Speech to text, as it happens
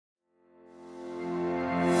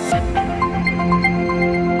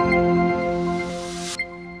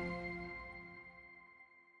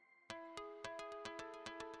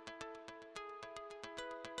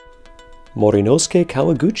Morinosuke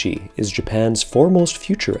Kawaguchi is Japan's foremost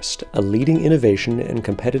futurist, a leading innovation and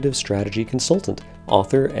competitive strategy consultant,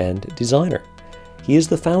 author, and designer. He is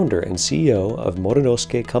the founder and CEO of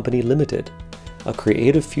Morinosuke Company Limited, a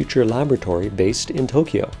creative future laboratory based in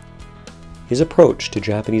Tokyo. His approach to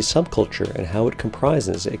Japanese subculture and how it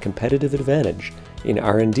comprises a competitive advantage in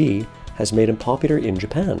R&D has made him popular in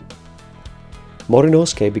Japan.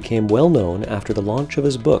 Morinosuke became well known after the launch of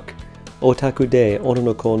his book, Otaku de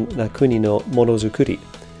onnanoko na kuni no monozukuri,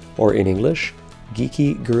 or in English,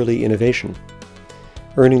 Geeky-Girly Innovation,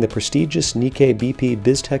 earning the prestigious Nikkei BP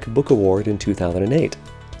BizTech Book Award in 2008.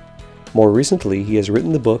 More recently, he has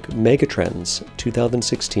written the book Megatrends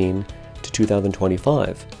 2016 to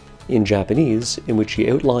 2025, in Japanese, in which he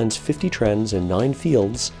outlines 50 trends in 9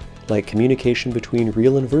 fields like communication between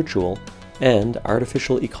real and virtual, and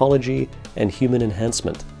artificial ecology and human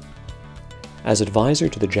enhancement. As advisor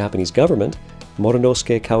to the Japanese government,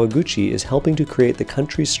 Morinosuke Kawaguchi is helping to create the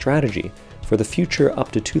country's strategy for the future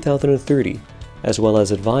up to 2030, as well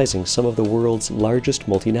as advising some of the world's largest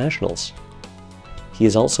multinationals. He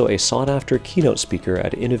is also a sought-after keynote speaker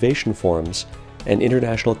at innovation forums and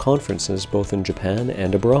international conferences both in Japan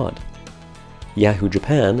and abroad. Yahoo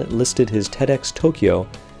Japan listed his TEDx Tokyo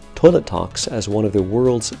Toilet Talks as one of the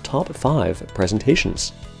world's top 5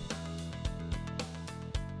 presentations.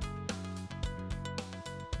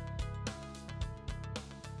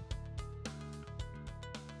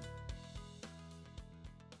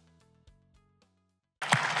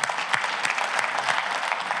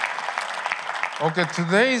 Okay,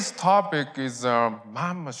 today's topic is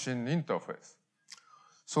man-machine interface.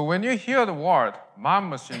 So when you hear the word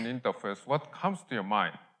man-machine interface, what comes to your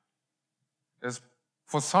mind? Is,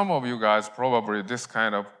 for some of you guys, probably this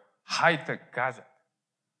kind of high-tech gadget,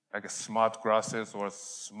 like a smart glasses or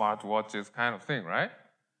smart watches kind of thing, right?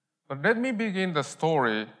 But let me begin the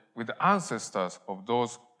story with the ancestors of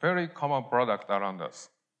those very common products around us.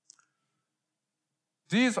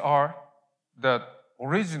 These are the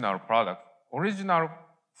original product, original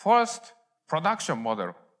first production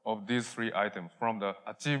model of these 3 items from the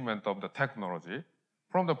achievement of the technology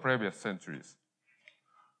from the previous centuries.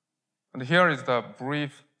 And here is the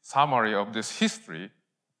brief summary of this history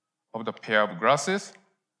of the pair of glasses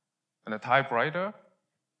and a typewriter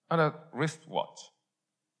and a wristwatch.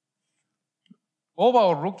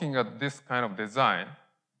 Overall, looking at this kind of design,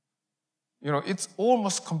 it's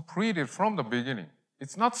almost completed from the beginning.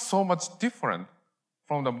 It's not so much different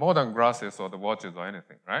from the modern glasses or the watches or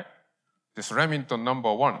anything, right? This Remington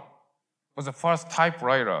 #1 was the first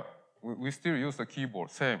typewriter. We still use the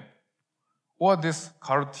keyboard, same. Or this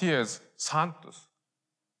Cartier's Santos.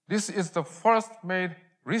 This is the first made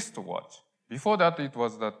wristwatch. Before that, it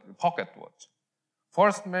was the pocket watch.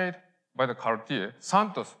 First made by the Cartier.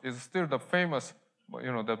 Santos is still the famous,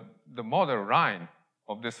 the model line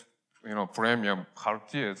of this, premium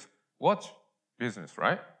Cartier's watch business,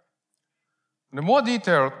 right? The more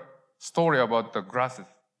detailed story about the glasses.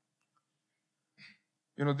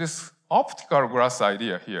 This optical glass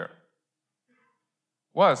idea here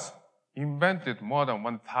was invented more than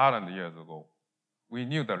 1,000 years ago. We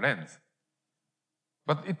knew the lens.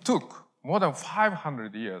 But it took more than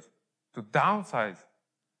 500 years to downsize,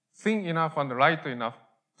 thin enough and light enough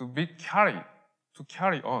to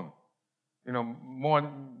carry on. More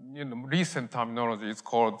recent terminology is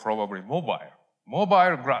called probably mobile.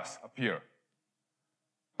 Mobile glass appeared.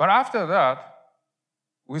 But after that,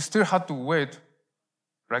 we still had to wait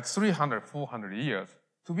like 300, 400 years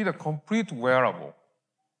to be the complete wearable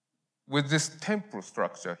with this temple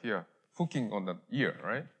structure here, hooking on the ear,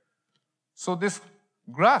 right? So this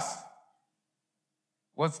glass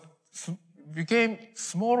became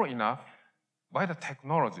small enough by the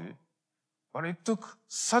technology, but it took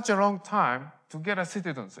such a long time to get a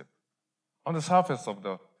citizenship on the surface of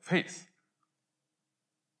the face.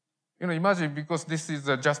 Imagine, because this is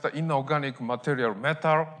just an inorganic material,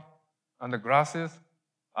 metal, and the glasses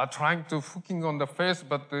are trying to hooking on the face,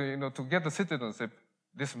 but to get the citizenship,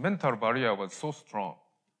 this mental barrier was so strong.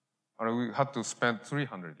 And we had to spend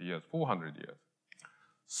 300 years, 400 years.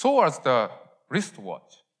 So was the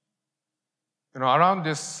wristwatch. Around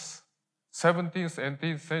this 17th,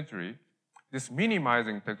 18th century, this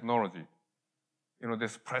minimizing technology,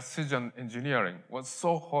 this precision engineering was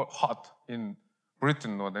so hot in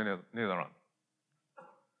Britain or the Netherlands.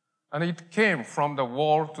 And it came from the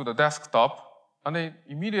wall to the desktop, and it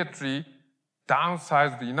immediately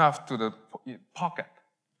downsized enough to the pocket.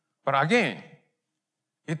 But again,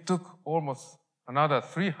 it took almost another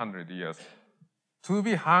 300 years to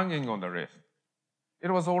be hanging on the wrist.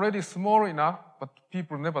 It was already small enough, but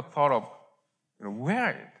people never thought of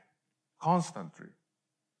wearing it constantly.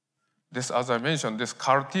 this, as I mentioned, this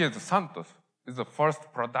Cartier's Santos is the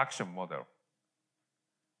first production model.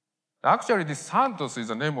 Actually, this Santos is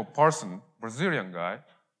the name of person, Brazilian guy.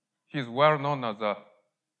 He's well known as the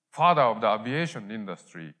father of the aviation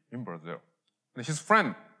industry in Brazil. And his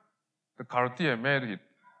friend, the Cartier, made it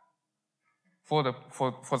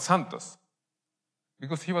for Santos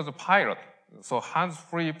because he was a pilot. So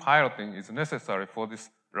hands-free piloting is necessary for this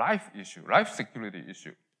life security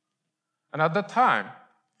issue. And at the time,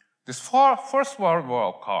 this First World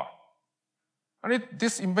War occurred. And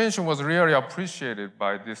this invention was really appreciated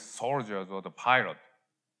by these soldiers or the pilot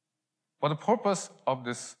for the purpose of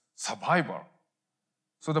this survival.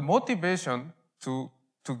 So the motivation to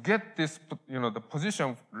get this, the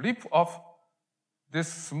position, lift off this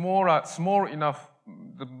small enough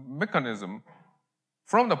the mechanism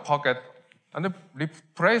from the pocket and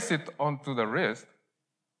place it onto the wrist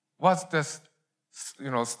was this,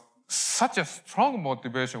 such a strong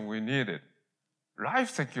motivation we needed.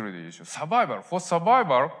 Life security issue, survival. For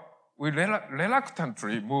survival, we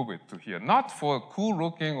reluctantly move it to here, not for cool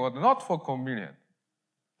looking or not for convenient.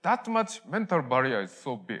 That much mental barrier is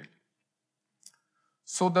so big.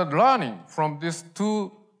 So the learning from these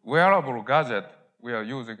two wearable gadgets we are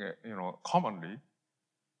using, commonly,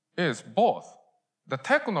 is both the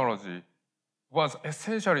technology was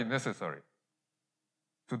essentially necessary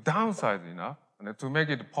to downsize enough and to make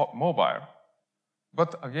it mobile.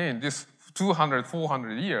 But again, this 200,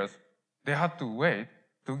 400 years, they had to wait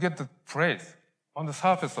to get the trace on the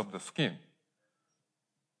surface of the skin.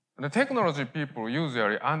 And the technology people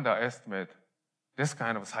usually underestimate this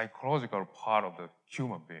kind of psychological part of the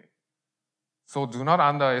human being. So do not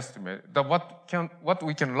underestimate that what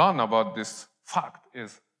we can learn about this fact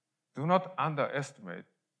is do not underestimate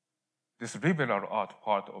this liberal art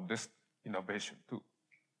part of this innovation too.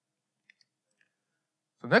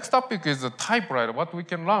 The next topic is the typewriter. What we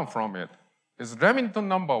can learn from it is Remington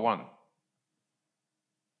 #1.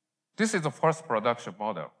 This is the first production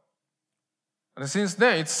model. And since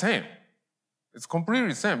then, it's same. It's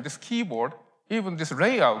completely same. This keyboard, even this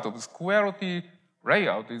layout of the squarity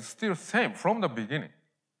layout is still same from the beginning.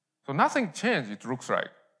 So nothing changed, it looks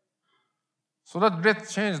like. So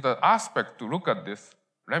let's change the aspect to look at this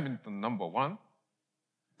Remington #1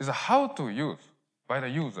 is how to use by the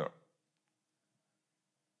user.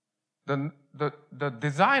 The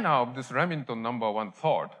designer of this Remington #1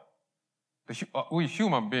 thought we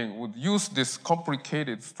human beings would use this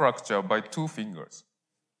complicated structure by 2 fingers.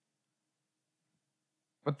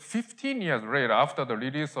 But 15 years later, after the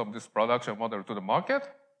release of this production model to the market,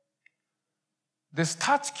 this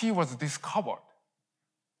touch key was discovered.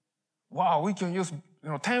 Wow, we can use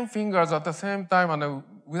 10 fingers at the same time and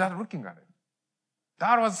without looking at it.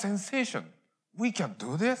 That was sensation. We can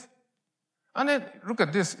do this? And then look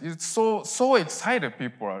at this. It's so excited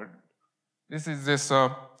people are. This is this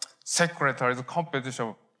secretary's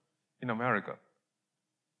competition in America.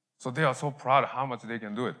 So they are so proud how much they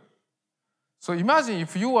can do it. So imagine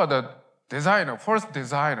if you are the designer, first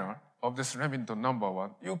designer of this Remington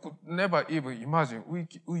 #1, you could never even imagine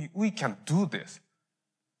we can do this.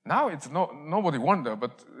 Now it's nobody wonder,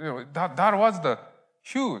 but that was the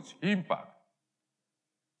huge impact.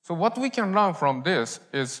 So what we can learn from this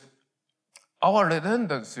is our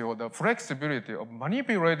redundancy or the flexibility of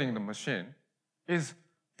manipulating the machine is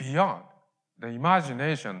beyond the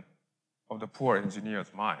imagination of the poor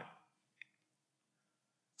engineer's mind.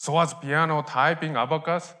 So as piano, typing,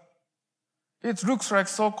 abacus, it looks like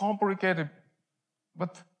so complicated,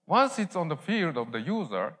 but once it's on the field of the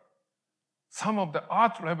user, some of the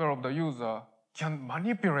art level of the user can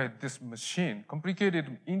manipulate this machine,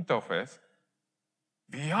 complicated interface,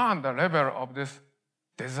 beyond the level of this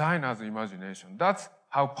designer's imagination. That's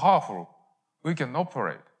how powerful we can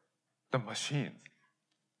operate the machines.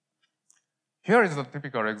 Here is a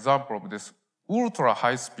typical example of this ultra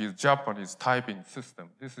high-speed Japanese typing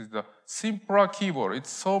system. This is the simpler keyboard. It's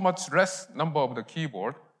so much less number of the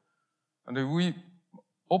keyboard, and we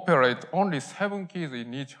operate only 7 keys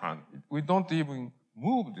in each hand. We don't even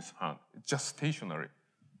move this hand. It's just stationary.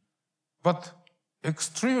 But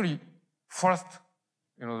extremely fast,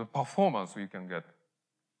 the performance we can get.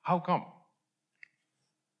 How come?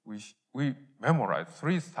 We memorize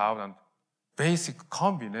 3,000 basic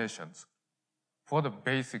combinations for the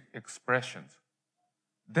basic expressions.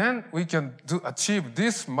 Then we can achieve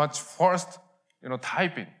this much fast,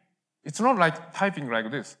 typing. It's not like typing like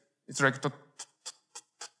this. It's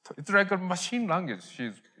like a machine language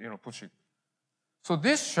she's, pushing. So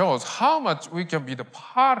this shows how much we can be the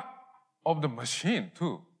part of the machine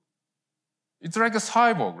too. It's like a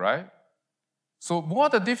cyborg, right? So more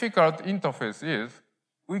the difficult interface is,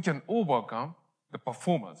 we can overcome the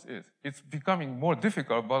performance is. It's becoming more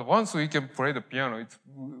difficult, but once we can play the piano, it's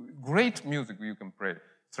great music you can play.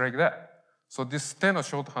 It's like that. So this steno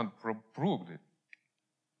shorthand proved it.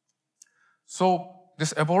 So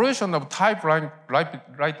this evolution of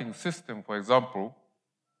typewriting system, for example,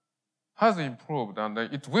 has improved, and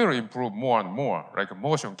it will improve more and more, like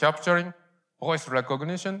motion capturing, voice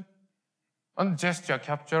recognition, and gesture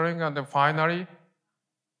capturing, and then finally,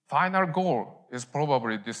 final goal is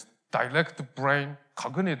probably this direct brain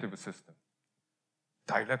cognitive system.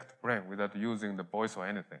 Direct brain without using the voice or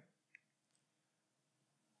anything.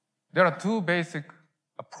 There are two basic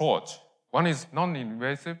approaches. One is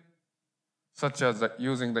non-invasive, such as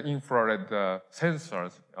using the infrared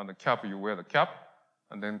sensors on the cap. You wear the cap,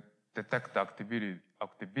 and then detect the activity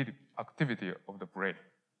of the brain.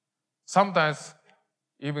 Sometimes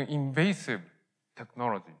even invasive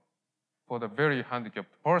technology for the very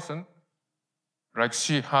handicapped person, like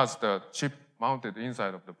she has the chip mounted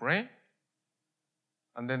inside of the brain,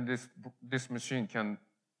 and then this machine can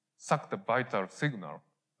suck the vital signal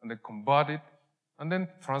and then convert it and then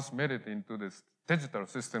transmit it into this digital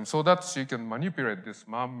system so that she can manipulate this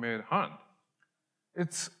man-made hand.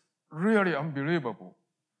 It's really unbelievable.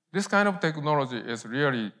 This kind of technology is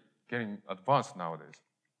really getting advanced nowadays.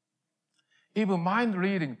 Even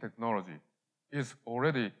mind-reading technology is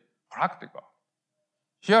already practical.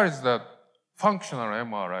 Here is the functional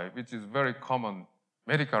MRI, which is very common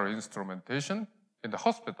medical instrumentation in the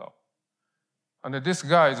hospital. And then this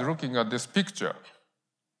guy is looking at this picture.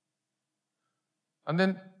 And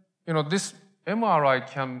then, this MRI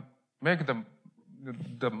can make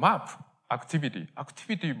the map,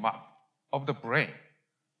 activity map of the brain.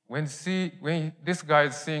 When this guy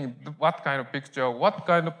is seeing what kind of picture, what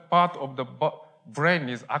kind of part of the brain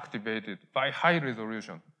is activated by high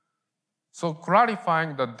resolution. So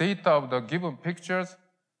clarifying the data of the given pictures,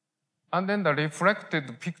 and then the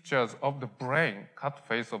reflected pictures of the brain, cut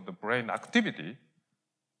face of the brain activity,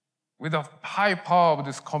 with a high power of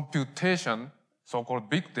this computation, so-called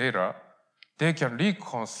big data, they can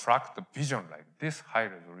reconstruct the vision like this high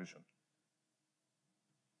resolution.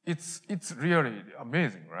 It's really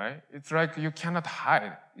amazing, right? It's like you cannot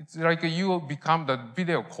hide. It's like you become the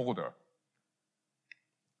video coder.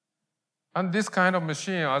 And this kind of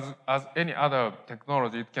machine, as any other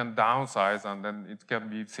technology, it can downsize and then it can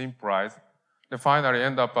be simplified. They finally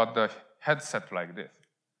end up at the headset like this.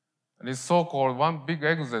 And it's so-called one big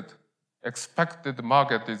exit. Expected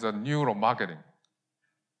market is a neuromarketing.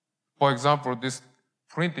 For example, this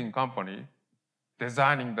printing company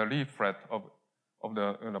designing the leaflet of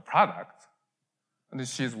the product, and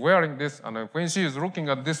she's wearing this, and when she is looking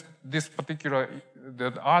at this particular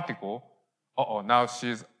article, now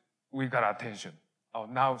we got attention. Oh,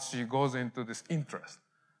 now she goes into this interest.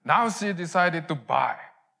 Now she decided to buy.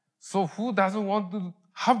 So who doesn't want to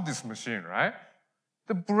have this machine, right?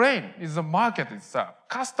 The brain is the market itself.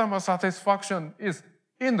 Customer satisfaction is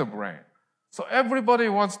in the brain. So everybody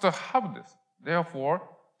wants to have this. Therefore,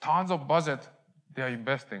 tons of budget they are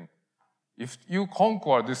investing. If you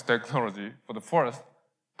conquer this technology for the first,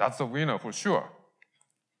 that's a winner for sure.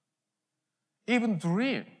 Even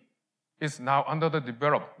dream is now under the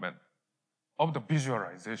development of the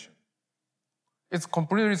visualization. It's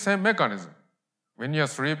completely same mechanism. When you're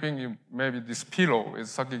sleeping, maybe this pillow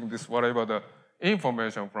is sucking this whatever the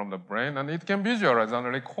information from the brain, and it can visualize and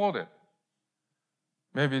record it.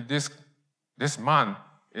 Maybe this man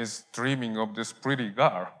is dreaming of this pretty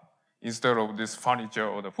girl instead of this furniture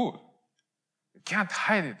or the food. You can't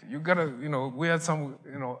hide it. You gotta, wear some,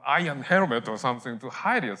 iron helmet or something to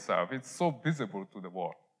hide yourself. It's so visible to the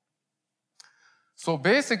world. So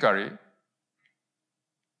basically,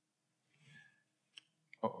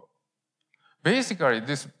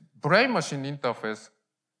 this brain-machine interface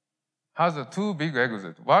has two big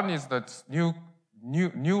exits. One is that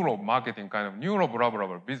neuro marketing kind of neuro blah blah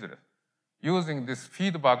blah business. Using this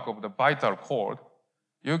feedback of the vital cord,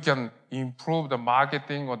 you can improve the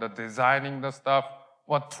marketing or the designing the stuff,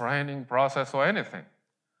 or training process or anything.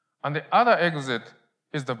 And the other exit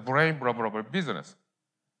is the brain blah blah blah business.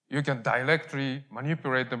 You can directly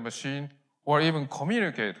manipulate the machine or even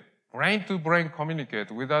communicate, brain to brain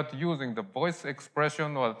communicate without using the voice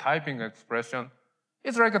expression or typing expression.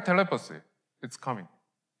 It's like a telepathy. It's coming.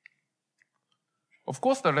 Of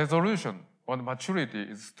course, the resolution or the maturity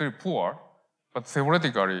is still poor, but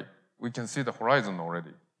theoretically, we can see the horizon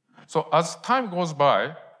already. So as time goes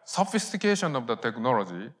by, sophistication of the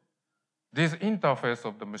technology, this interface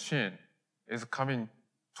of the machine is coming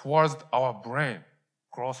towards our brain,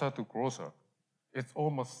 closer to closer. It's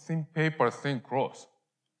almost thin paper, thin cloth.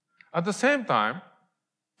 At the same time,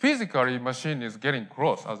 physically, machine is getting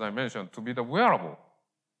close, as I mentioned, to be the wearable.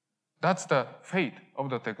 That's the fate of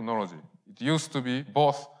the technology. It used to be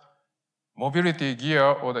both mobility gear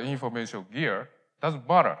or the information gear. Doesn't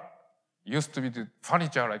matter. It used to be the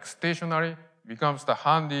furniture like stationary, becomes the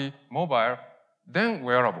handy mobile, then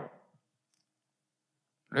wearable.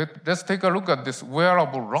 Let's take a look at this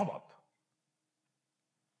wearable robot.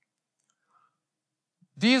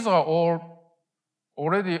 These are all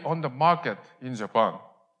already on the market in Japan.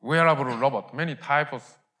 Wearable robot, many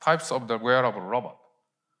types of the wearable robot.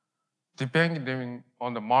 Depending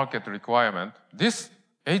on the market requirement, this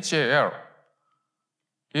HAL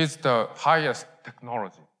is the highest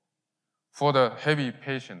technology for the heavy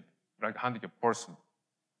patient, like handicapped person.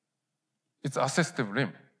 It's assistive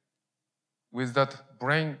limb with that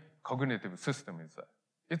brain cognitive system inside.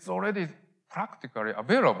 It's already practically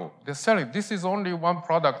available. They're selling. This is only one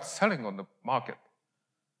product selling on the market.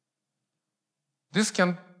 This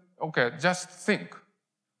can, okay, just think,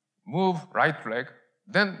 move right leg,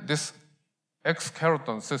 then this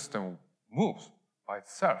exoskeleton system moves by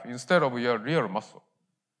itself instead of your real muscle.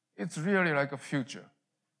 It's really like a future.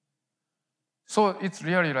 So it's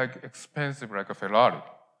really like expensive like a Ferrari.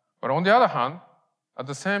 But on the other hand, at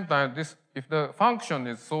the same time, if the function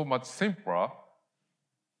is so much simpler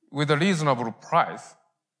with a reasonable price,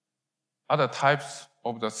 other types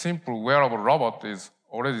of the simple wearable robot is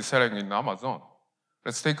already selling in Amazon.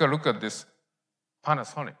 Let's take a look at this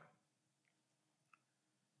Panasonic.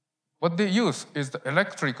 What they use is the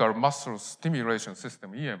electrical muscle stimulation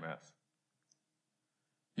system, EMS.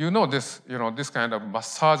 You know this kind of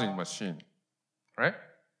massaging machine, right?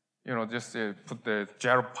 Just put the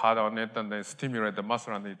gel pad on it and then stimulate the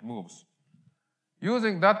muscle and it moves.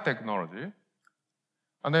 Using that technology,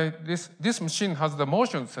 and then this machine has the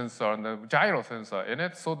motion sensor and the gyro sensor in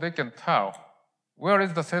it, so they can tell where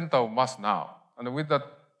is the center of mass now. And with the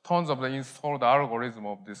tons of the installed algorithm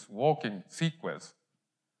of this walking sequence,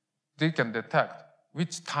 they can detect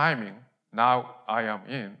which timing now I am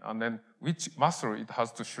in, and then which muscle it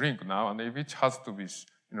has to shrink now, and which has to be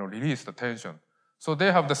release the tension. So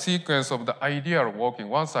they have the sequence of the ideal walking.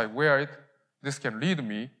 Once I wear it, this can lead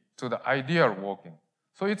me to the ideal walking.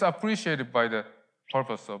 So it's appreciated by the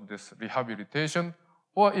purpose of this rehabilitation,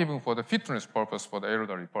 or even for the fitness purpose for the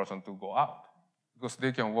elderly person to go out, because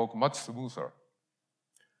they can walk much smoother.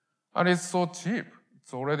 And it's so cheap.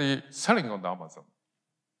 It's already selling on Amazon.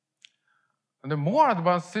 And the more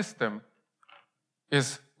advanced system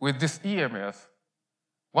is with this EMS.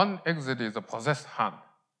 One exit is a possessed hand.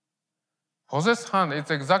 Possessed hand,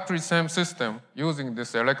 it's exactly the same system using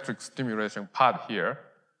this electric stimulation pad here.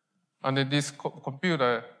 And in this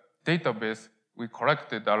computer database, we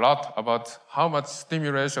collected a lot about how much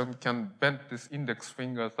stimulation can bend this index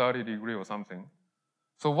finger 30 degrees or something.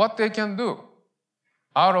 So what they can do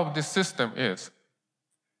out of this system is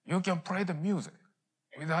you can play the music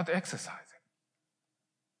without exercising.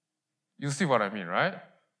 You see what I mean, right?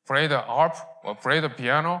 Play the harp or play the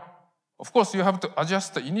piano. Of course, you have to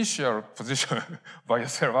adjust the initial position by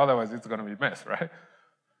yourself, otherwise it's going to be a mess, right?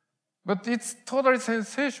 But it's totally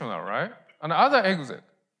sensational, right? And the other exit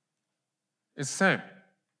is same.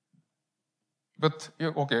 But,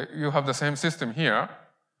 you have the same system here.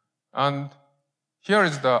 And here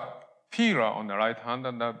is the peeler on the right hand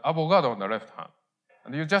and the avocado on the left hand.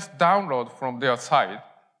 And you just download from their side,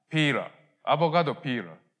 peeler, avocado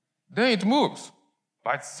peeler. Then it moves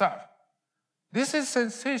by itself. This is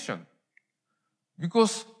sensation.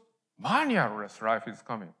 Because manual-less life is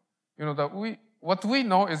coming. What we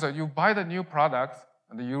know is that you buy the new products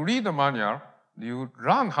and you read the manual, you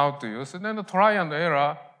learn how to use it, and then the try and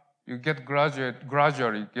error, you get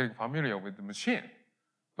gradually getting familiar with the machine.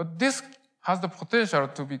 But this has the potential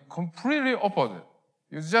to be completely opposite.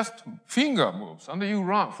 You just finger moves and you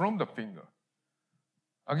run from the finger.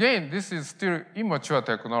 Again, this is still immature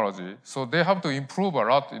technology, so they have to improve a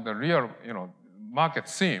lot in the real market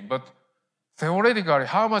scene. But theoretically,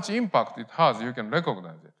 how much impact it has, you can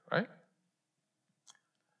recognize it, right?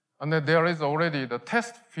 And then there is already the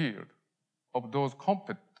test field of those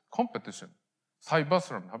competition.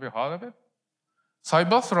 Cybertron, have you heard of it?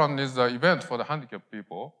 Cybertron is the event for the handicapped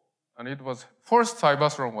people, and first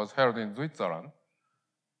Cybertron was held in Switzerland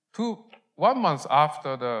 1 month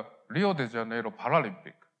after the Rio de Janeiro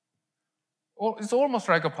Paralympic. It's almost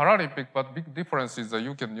like a Paralympic, but big difference is that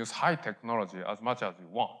you can use high technology as much as you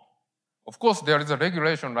want. Of course, there is a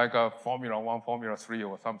regulation like a Formula 1, Formula 3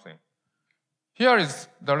 or something. Here is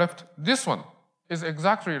the left. This one is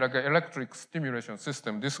exactly like an electric stimulation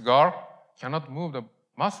system. This girl cannot move the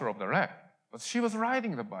muscle of the leg, but she was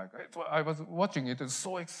riding the bike. I was watching it. It's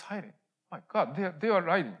so exciting. My God, they are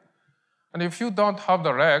riding. And if you don't have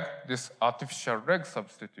the leg, this artificial leg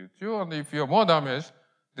substitutes you, and if you're more damaged,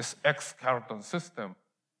 this exoskeleton system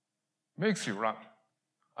makes you run.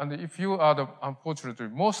 And if you are the, unfortunately,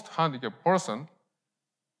 most handicapped person,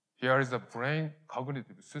 here is the brain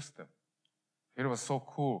cognitive system. It was so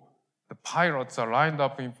cool. The pilots are lined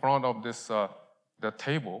up in front of this, the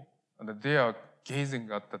table, and they are gazing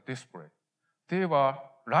at the display. They were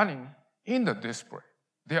running in the display.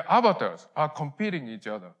 Their avatars are competing each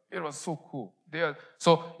other. It was so cool.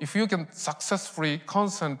 So if you can successfully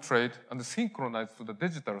concentrate and synchronize to the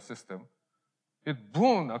digital system, it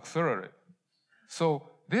boom accelerates. So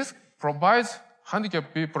this provides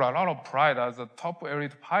handicapped people a lot of pride as a top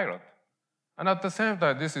elite pilot. And at the same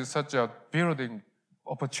time, this is such a building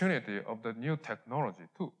opportunity of the new technology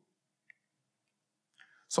too.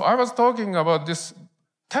 So I was talking about this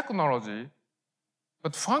technology,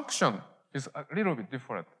 but function is a little bit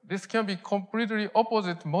different. This can be completely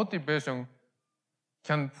opposite motivation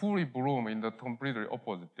can fully bloom in the completely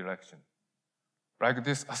opposite direction. Like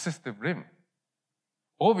this assistive limb.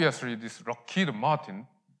 Obviously, this Lockheed Martin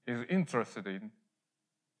is interested in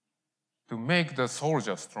to make the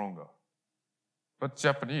soldier stronger. But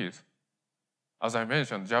Japanese, as I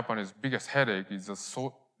mentioned, Japanese biggest headache is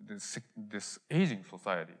this aging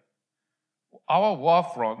society. Our war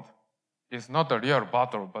front is not the real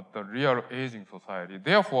battle, but the real aging society.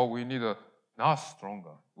 Therefore, we need a nurse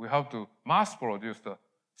stronger. We have to mass produce the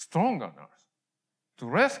stronger nurse to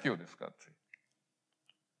rescue this country.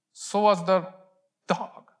 So as the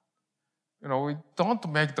dog. We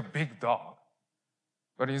don't make the big dog,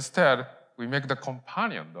 but instead, we make the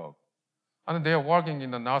companion dog. And they are working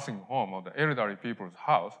in the nursing home or the elderly people's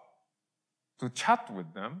house to chat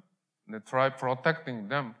with them and they try protecting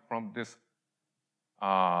them from this,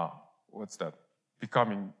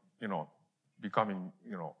 becoming,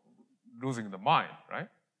 losing the mind, right?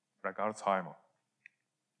 Like Alzheimer.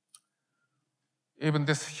 Even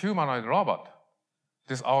this humanoid robot,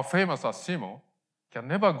 this our famous Asimo, can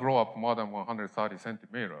never grow up more than 130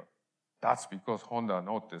 centimeters. That's because Honda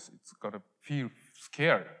noticed it's gonna feel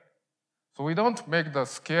scary. So we don't make the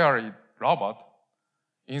scary robot.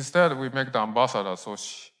 Instead, we make the ambassador so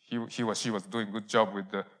he or she was doing a good job with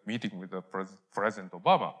the meeting with the President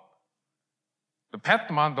Obama. The pet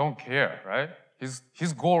man don't care, right?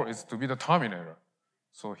 His goal is to be the Terminator.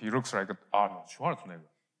 So he looks like Arnold Schwarzenegger.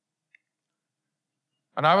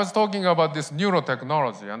 And I was talking about this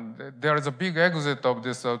neurotechnology, and there is a big exit of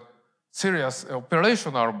this serious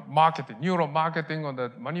operational marketing, neuromarketing, or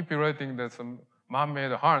the manipulating this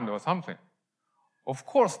man-made hand or something. Of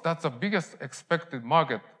course, that's the biggest expected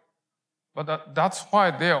market, but that's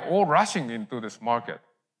why they are all rushing into this market.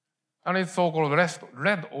 And it's so-called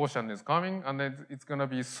red ocean is coming, and it's going to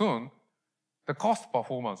be soon the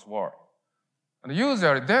cost-performance war. And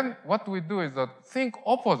usually, then what we do is think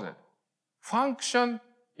opposite. Function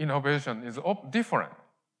innovation is different.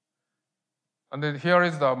 And then here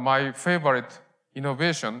is my favorite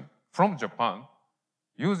innovation from Japan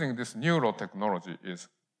using this neurotechnology is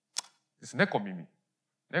this nekomimi.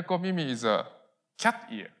 Nekomimi is a cat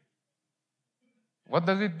ear. What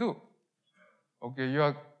does it do? Okay,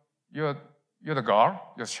 you're the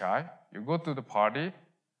girl, you're shy, you go to the party,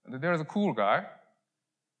 and there's a cool guy,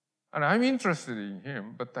 and I'm interested in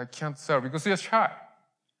him, but I can't sell because you're shy.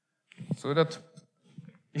 So that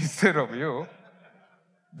instead of you,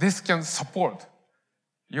 this can support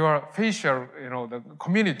your facial, the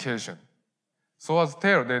communication. So as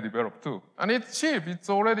tail they developed too. And it's cheap. It's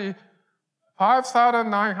already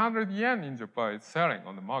 5,900 yen in Japan. It's selling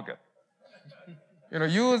on the market.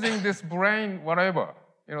 Using this brain, whatever.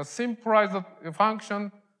 Simplifies the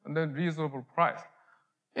function and then reasonable price.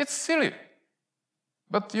 It's silly.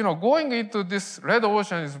 But, going into this red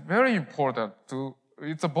ocean is very important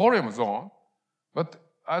it's a volume zone. But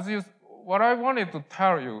what I wanted to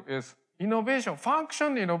tell you is innovation,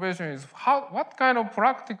 function innovation is what kind of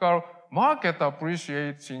practical market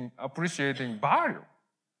appreciating value.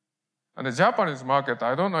 And the Japanese market,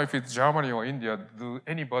 I don't know if it's Germany or India, do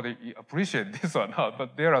anybody appreciate this or not,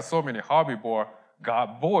 but there are so many herbivore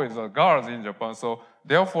boys or girls in Japan, so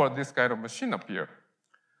therefore this kind of machine appear.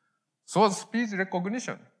 So speech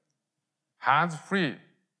recognition, hands-free,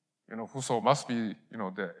 FUSO must be,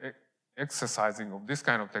 the exercising of this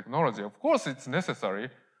kind of technology. Of course, it's necessary,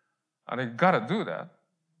 and you gotta do that.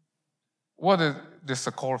 What is this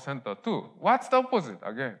call center too? What's the opposite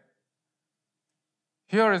again?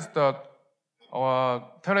 Here is our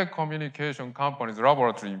telecommunication company's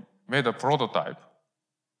laboratory made a prototype.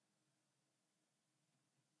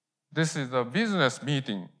 This is a business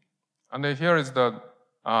meeting, and then here is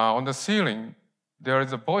on the ceiling, there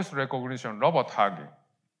is a voice recognition robot hugging.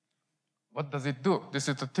 what does it do? This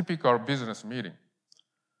is a typical business meeting.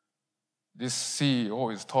 This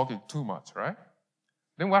CEO is talking too much, right?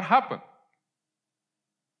 Then what happened?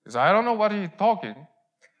 Is I don't know what he's talking,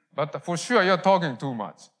 but for sure you're talking too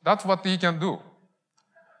much. That's what he can do.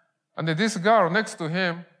 And then this girl next to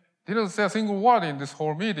him didn't say a single word in this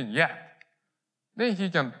whole meeting yet. Then he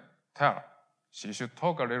can tell she should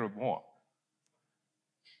talk a little more.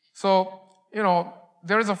 So,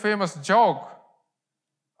 there is a famous joke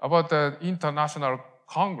about the international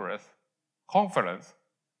conference,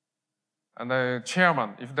 and the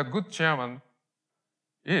chairman, if the good chairman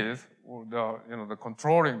is the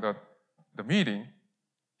controlling the meeting,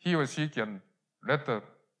 he or she can let the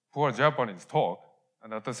poor Japanese talk,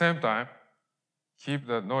 and at the same time keep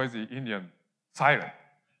the noisy Indian silent,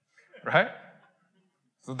 right?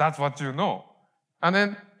 So that's what you know. And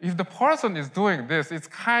then if the person is doing this, it's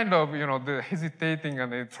kind of the hesitating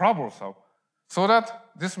and it's troublesome. So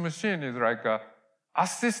that this machine is like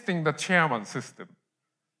assisting the chairman system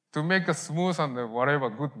to make a smooth and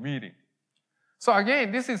whatever good meeting. So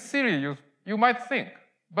again, this is silly, you might think,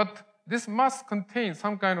 but this must contain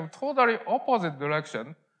some kind of totally opposite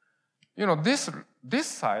direction. This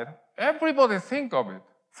side, everybody think of it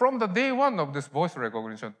from the day one of this voice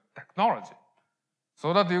recognition technology.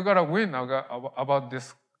 So that you gotta win about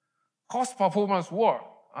this cost performance war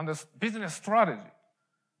and this business strategy.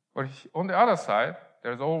 But on the other side,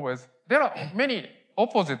 there are many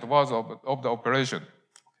opposite words of the operation.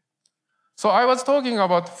 So I was talking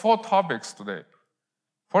about 4 topics today.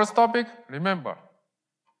 First topic, remember,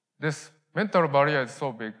 this mental barrier is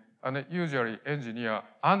so big, and usually engineers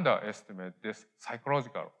underestimate this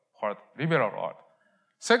psychological part, liberal art.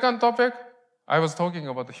 Second topic, I was talking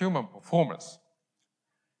about the human performance.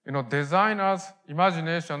 Designers'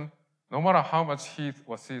 imagination, no matter how much he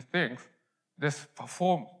or she thinks,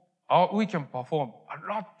 we can perform a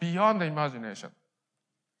lot beyond the imagination.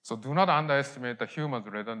 So do not underestimate the human's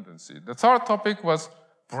redundancy. The third topic was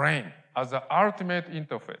brain as the ultimate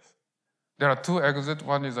interface. There are 2 exits.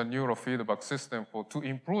 One is a neurofeedback system to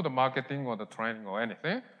improve the marketing or the training or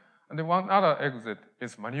anything. And then one other exit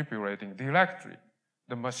is manipulating directly.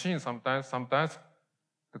 The machine sometimes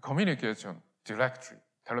the communication directly,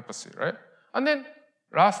 telepathy, right? And then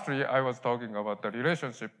lastly, I was talking about the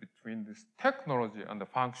relationship between this technology and the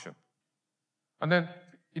function. And then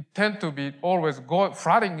it tends to be always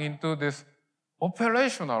flooding into this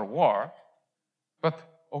operational war. But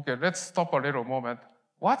okay, let's stop a little moment.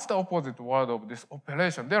 What's the opposite word of this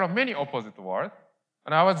operation? There are many opposite words.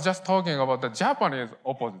 And I was just talking about the Japanese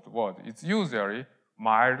opposite word. It's usually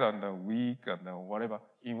mild and weak and whatever.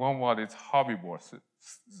 In one word, it's herbivore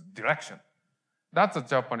direction. That's a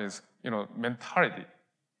Japanese, mentality.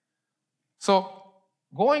 So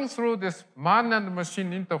going through this man and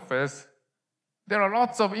machine interface, there are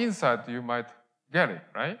lots of insight you might get it,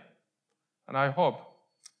 right? And I hope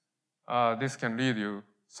this can lead you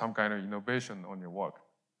some kind of innovation on your work.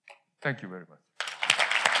 Thank you very much.